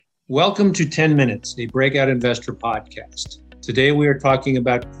Welcome to 10 Minutes, a Breakout Investor podcast. Today we are talking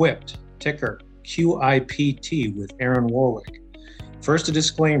about Quipt, ticker QIPT, with Aaron Warwick. First, a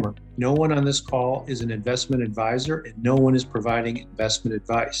disclaimer. No one on this call is an investment advisor and no one is providing investment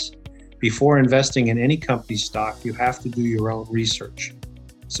advice. Before investing in any company stock, you have to do your own research.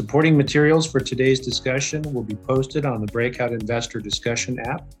 Supporting materials for today's discussion will be posted on the Breakout Investor Discussion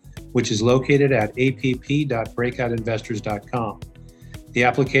app, which is located at app.breakoutinvestors.com. The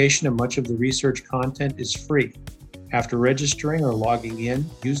application and much of the research content is free. After registering or logging in,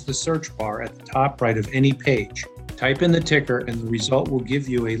 use the search bar at the top right of any page. Type in the ticker and the result will give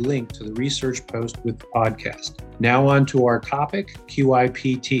you a link to the research post with the podcast. Now on to our topic,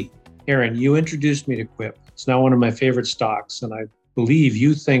 QIPT. Aaron, you introduced me to Quipt. It's now one of my favorite stocks, and I believe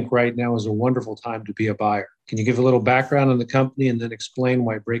you think right now is a wonderful time to be a buyer. Can you give a little background on the company and then explain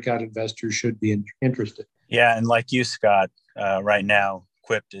why breakout investors should be interested? Yeah, and like you, Scott, right now,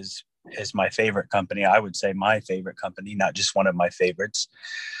 Quipt is my favorite company. I would say my favorite company, not just one of my favorites.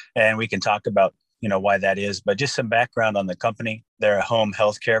 And we can talk about, why that is, but just some background on the company. They're a home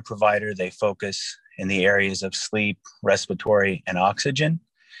healthcare provider. They focus in the areas of sleep, respiratory, and oxygen.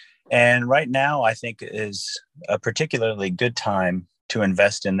 And right now, I think is a particularly good time to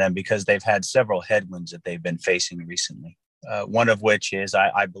invest in them because they've had several headwinds that they've been facing recently. One of which is,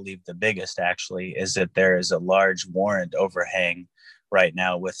 I believe the biggest actually, is that there is a large warrant overhang right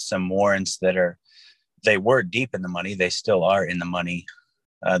now with some warrants they were deep in the money. They still are in the money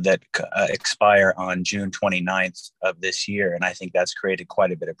that expire on June 29th of this year. And I think that's created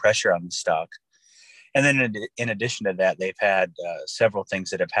quite a bit of pressure on the stock. And then in addition to that, they've had several things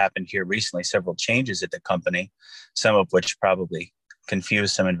that have happened here recently, several changes at the company, some of which probably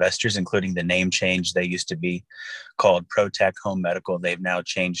confused some investors, including the name change. They used to be called Protech Home Medical. They've now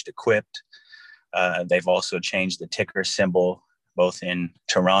changed to Quipt. They've also changed the ticker symbol, both in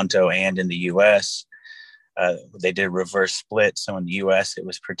Toronto and in the U.S. They did reverse split. So in the U.S., it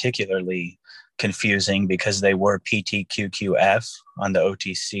was particularly confusing because they were PTQQF on the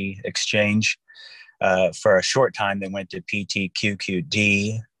OTC exchange. For a short time, they went to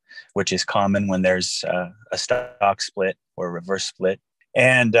PTQQD, which is common when there's a stock split or reverse split.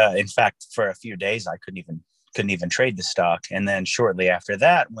 And in fact, for a few days, I couldn't even trade the stock. And then shortly after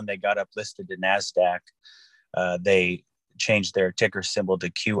that, when they got uplisted to NASDAQ, they changed their ticker symbol to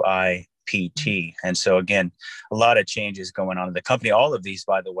QIPT. And so again, a lot of changes going on in the company. All of these,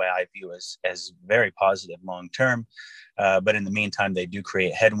 by the way, I view as very positive long-term. But in the meantime, they do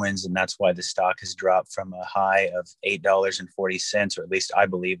create headwinds, and that's why the stock has dropped from a high of $8.40, or at least I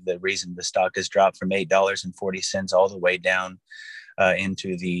believe the reason the stock has dropped from $8.40 all the way down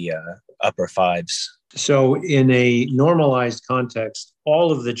into the upper fives. So in a normalized context,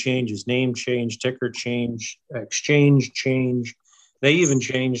 all of the changes, name change, ticker change, exchange change, they even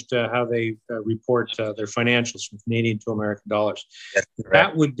changed how they report their financials from Canadian to American dollars.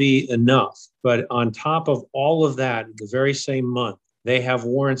 That would be enough. But on top of all of that, the very same month, they have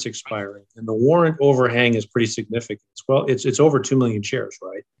warrants expiring. And the warrant overhang is pretty significant. Well, it's over 2 million shares,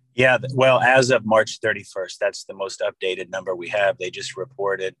 right? Yeah, well, as of March 31st, that's the most updated number we have. They just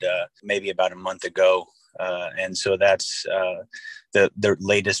reported maybe about a month ago. And so that's the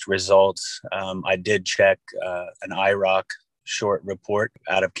latest results. I did check an IROC short report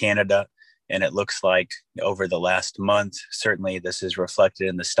out of Canada, and it looks like over the last month, certainly this is reflected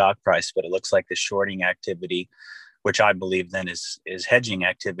in the stock price, but it looks like the shorting activity, which I believe then is hedging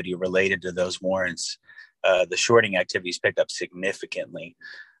activity related to those warrants, the shorting activities picked up significantly.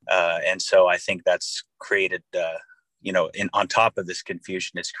 And so I think that's created, on top of this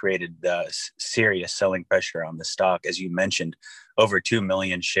confusion, it's created serious selling pressure on the stock. As you mentioned, over 2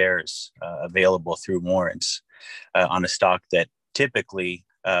 million shares available through warrants on a stock that typically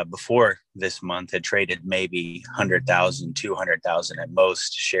before this month had traded maybe 100,000, 200,000 at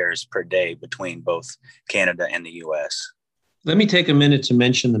most shares per day between both Canada and the U.S. Let me take a minute to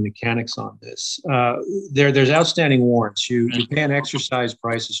mention the mechanics on this. There's outstanding warrants. You pay an exercise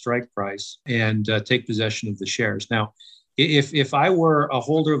price, a strike price, and take possession of the shares. Now, if I were a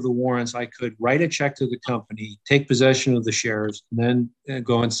holder of the warrants, I could write a check to the company, take possession of the shares, and then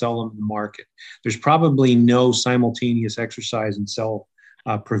go and sell them in the market. There's probably no simultaneous exercise and sell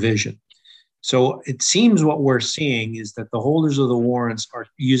provision. So it seems what we're seeing is that the holders of the warrants are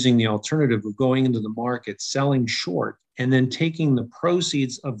using the alternative of going into the market, selling short, and then taking the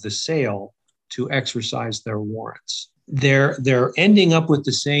proceeds of the sale to exercise their warrants. They're ending up with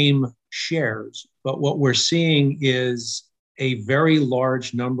the same shares, but what we're seeing is a very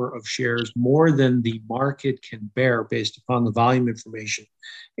large number of shares, more than the market can bear based upon the volume information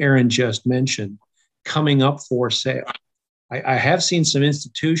Aaron just mentioned, coming up for sale. I have seen some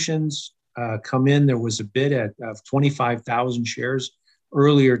institutions come in. There was a bid of 25,000 shares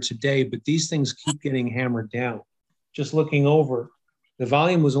earlier today, but these things keep getting hammered down. Just looking over, the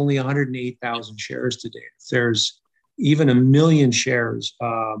volume was only 108,000 shares today. If there's even a million shares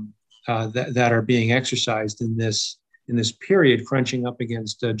that are being exercised in this period, crunching up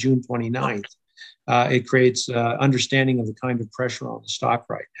against June 29th, it creates understanding of the kind of pressure on the stock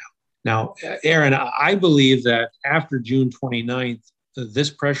right now. Now, Aaron, I believe that after June 29th,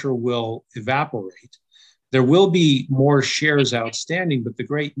 this pressure will evaporate. There will be more shares outstanding, but the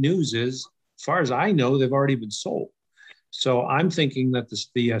great news is, as far as I know, they've already been sold. So I'm thinking that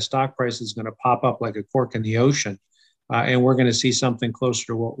the stock price is going to pop up like a cork in the ocean, and we're going to see something closer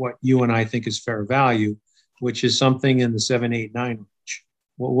to what you and I think is fair value, which is something in the 789 range.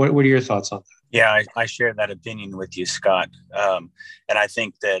 What are your thoughts on that? Yeah, I share that opinion with you, Scott. And I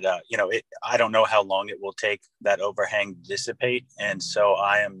think that, I don't know how long it will take that overhang to dissipate. And so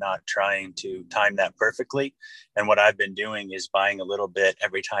I am not trying to time that perfectly. And what I've been doing is buying a little bit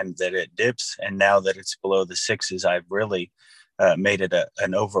every time that it dips. And now that it's below the sixes, I've really made it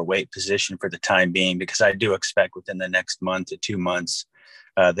an overweight position for the time being, because I do expect within the next month to 2 months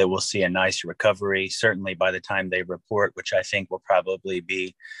that we'll see a nice recovery, certainly by the time they report, which I think will probably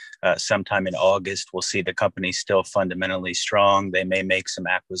be sometime in August. We'll see the company still fundamentally strong. They may make some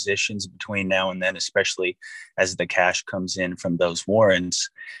acquisitions between now and then, especially as the cash comes in from those warrants.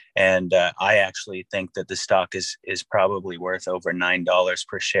 And I actually think that the stock is probably worth over $9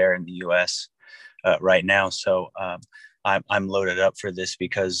 per share in the US right now. So I'm loaded up for this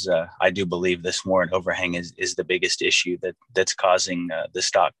because I do believe this warrant overhang is the biggest issue that's causing the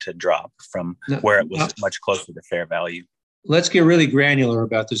stock to drop from where it was much closer to fair value. Let's get really granular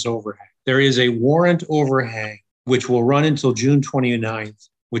about this overhang. There is a warrant overhang, which will run until June 29th,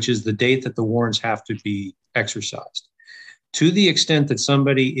 which is the date that the warrants have to be exercised. To the extent that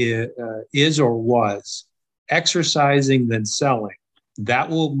somebody is or was exercising then selling, that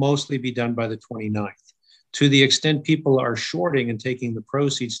will mostly be done by the 29th. To the extent people are shorting and taking the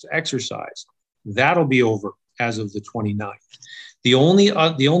proceeds to exercise, that'll be over as of the 29th. The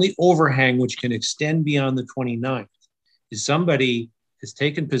only overhang which can extend beyond the 29th is somebody has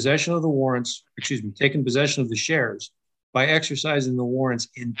taken possession of the warrants, taken possession of the shares by exercising the warrants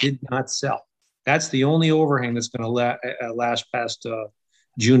and did not sell. That's the only overhang that's going to last past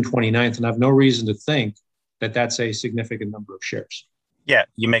June 29th. And I have no reason to think that that's a significant number of shares. Yeah,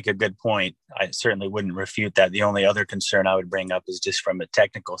 you make a good point. I certainly wouldn't refute that. The only other concern I would bring up is just from a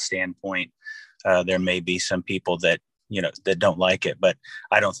technical standpoint. There may be some people that don't like it, but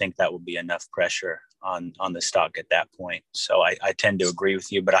I don't think that will be enough pressure on the stock at that point. So I tend to agree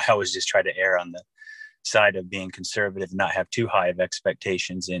with you, but I always just try to err on the side of being conservative and not have too high of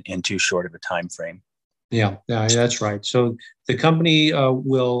expectations in too short of a time frame. Yeah, that's right. So the company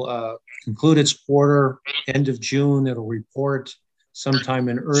will conclude its quarter end of June. It'll report sometime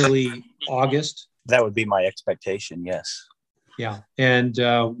in early August. That would be my expectation, yes. Yeah, and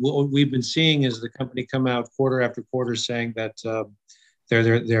what we've been seeing is the company come out quarter after quarter saying that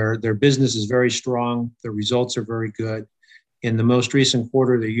their business is very strong, their results are very good. In the most recent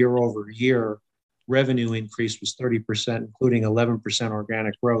quarter, the year-over-year revenue increase was 30%, including 11%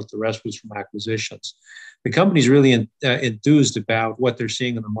 organic growth. The rest was from acquisitions. The company's really enthused about what they're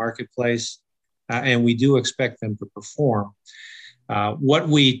seeing in the marketplace, and we do expect them to perform. What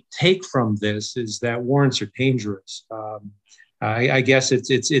we take from this is that warrants are dangerous. I guess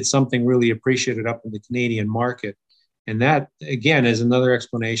it's something really appreciated up in the Canadian market. And that, again, is another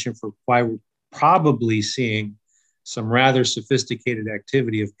explanation for why we're probably seeing some rather sophisticated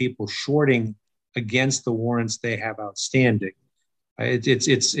activity of people shorting against the warrants they have outstanding.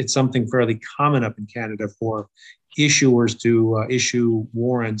 It's something fairly common up in Canada for issuers to issue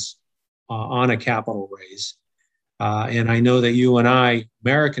warrants on a capital raise. And I know that you and I,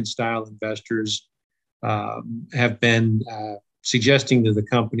 American-style investors, have been suggesting to the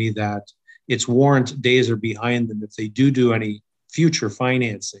company that its warrant days are behind them. If they do any future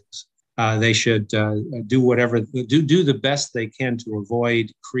financings, they should do the best they can to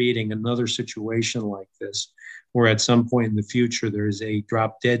avoid creating another situation like this, where at some point in the future there is a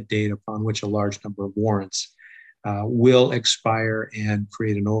drop-dead date upon which a large number of warrants will expire and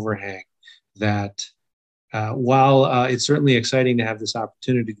create an overhang that, while it's certainly exciting to have this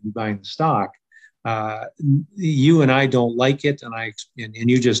opportunity to be buying the stock, you and I don't like it, and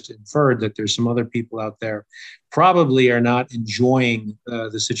you just inferred that there's some other people out there probably are not enjoying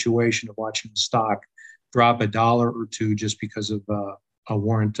the situation of watching the stock drop $1 or $2 just because of a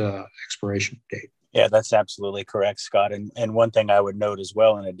warrant expiration date. Yeah, that's absolutely correct, Scott. And one thing I would note as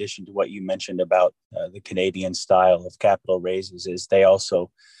well, in addition to what you mentioned about the Canadian style of capital raises, is they also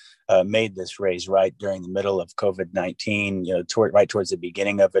made this raise right during the middle of COVID-19, right towards the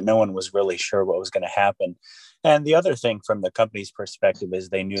beginning of it. No one was really sure what was going to happen. And the other thing from the company's perspective is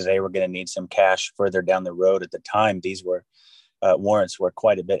they knew they were going to need some cash further down the road. At the time, these were warrants were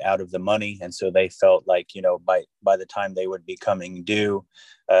quite a bit out of the money. And so they felt like, by the time they would be coming due,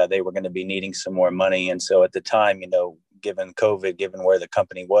 they were going to be needing some more money. And so at the time, given COVID, given where the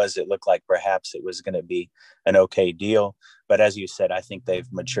company was, it looked like perhaps it was going to be an okay deal. But as you said, I think they've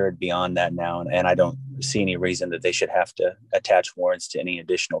matured beyond that now. And I don't see any reason that they should have to attach warrants to any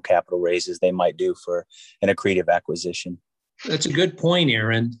additional capital raises they might do for an accretive acquisition. That's a good point,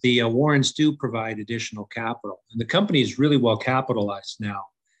 Aaron. The warrants do provide additional capital, and the company is really well capitalized now.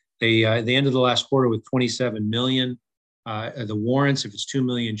 They ended the last quarter with 27 million. The warrants, if it's 2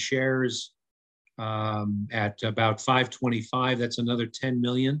 million shares at about 525, that's another 10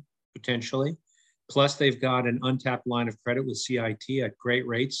 million potentially. Plus, they've got an untapped line of credit with CIT at great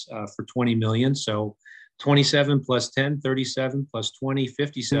rates for 20 million. So 27 plus 10, 37 plus 20,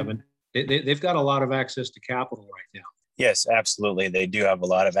 57. They've got a lot of access to capital right now. Yes, absolutely. They do have a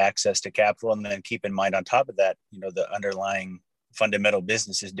lot of access to capital. And then keep in mind, on top of that, the underlying fundamental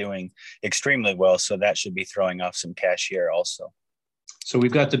business is doing extremely well. So that should be throwing off some cash here also. So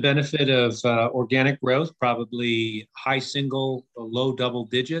we've got the benefit of organic growth, probably high single, low double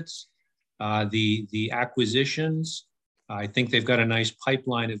digits. The acquisitions, I think they've got a nice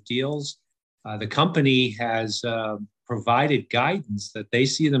pipeline of deals. The company has provided guidance that they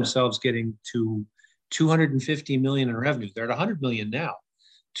see themselves getting to 250 million in revenue. They're at 100 million now.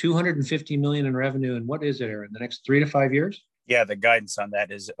 250 million in revenue. And what is it, Aaron, the next 3 to 5 years? Yeah, the guidance on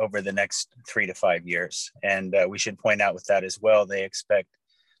that is over the next 3 to 5 years. And we should point out with that as well, they expect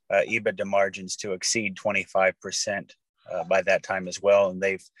EBITDA margins to exceed 25% by that time as well. And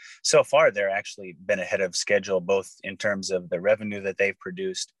they're actually been ahead of schedule, both in terms of the revenue that they've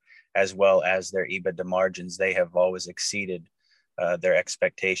produced, as well as their EBITDA margins. They have always exceeded their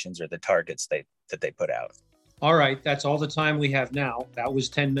expectations or the targets that they put out. All right, that's all the time we have now. That was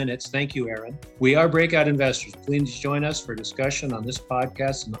 10 minutes. Thank you, Aaron. We are Breakout Investors. Please join us for discussion on this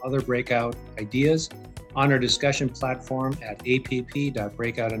podcast and other breakout ideas on our discussion platform at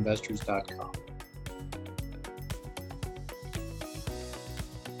app.breakoutinvestors.com.